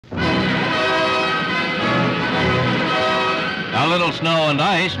little snow and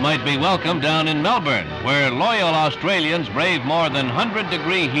ice might be welcome down in Melbourne, where loyal Australians brave more than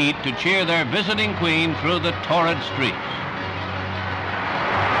 100-degree heat to cheer their visiting queen through the torrid streets.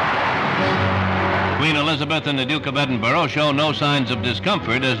 Queen Elizabeth and the Duke of Edinburgh show no signs of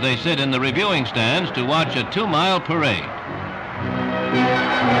discomfort as they sit in the reviewing stands to watch a 2-mile parade.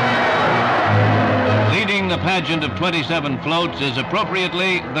 Leading the pageant of 27 floats is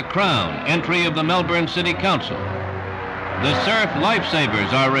appropriately the Crown, entry of the Melbourne City Council. The surf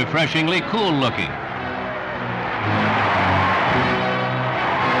lifesavers are refreshingly cool looking.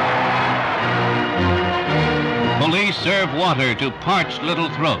 Police serve water to parched little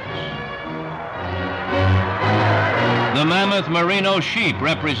throats. The mammoth merino sheep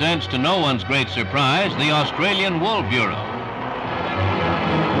represents, to no one's great surprise, the Australian Wool Bureau.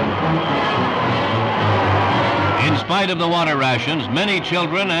 In spite of the water rations, many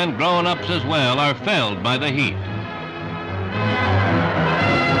children and grown-ups as well are felled by the heat.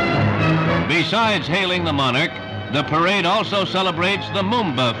 Besides hailing the monarch, the parade also celebrates the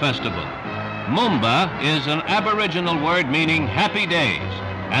Moomba festival. Moomba is an Aboriginal word meaning happy days,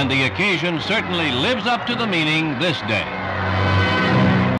 and the occasion certainly lives up to the meaning this day.